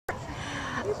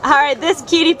Alright, this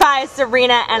cutie pie is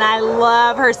Serena, and I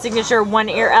love her signature one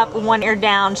ear up, one ear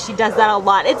down. She does that a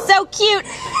lot. It's so cute.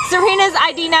 Serena's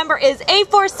ID number is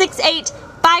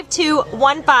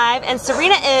A4685215, and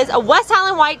Serena is a West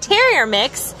Highland White Terrier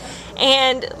mix.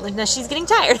 And now she's getting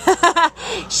tired.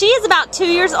 She is about 2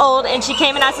 years old, and she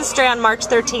came in as a stray on March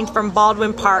 13th from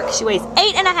Baldwin Park. She weighs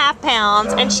 8.5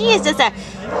 pounds, and she is just a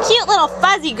cute little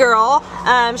fuzzy girl.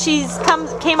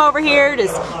 Came over here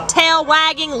just tail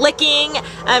wagging, licking.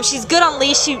 She's good on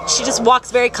leash. She just walks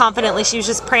very confidently. She was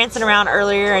just prancing around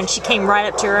earlier, and she came right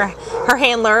up to her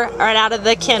handler right out of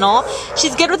the kennel.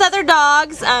 She's good with other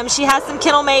dogs. She has some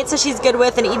kennel mates that she's good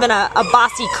with, and even a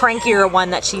bossy, crankier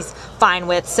one that she's fine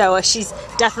with. So she's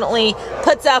definitely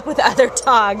puts up with other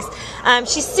dogs.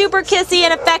 She's super kissy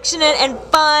and affectionate and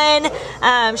fun.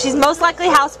 She's most likely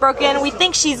housebroken. We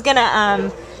think she's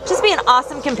gonna just be an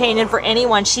awesome companion for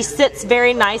anyone. She sits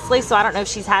very nicely, so I don't know if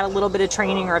she's had a little bit of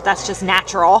training or if that's just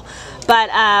natural.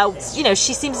 But you know,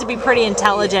 she seems to be pretty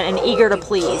intelligent and eager to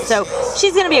please. So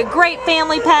she's gonna be a great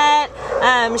family pet.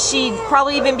 She'd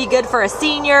probably even be good for a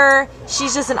senior.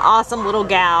 She's just an awesome little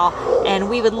gal, and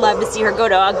we would love to see her go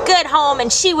to a good home,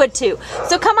 and she would too.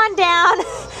 So come on down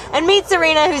and meet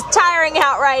Serena, who's tiring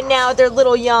out right now with her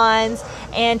little yawns,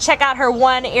 and check out her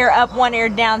one ear up, one ear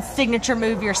down signature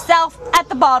move yourself at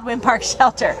the Baldwin Park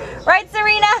shelter. Right,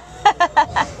 Serena?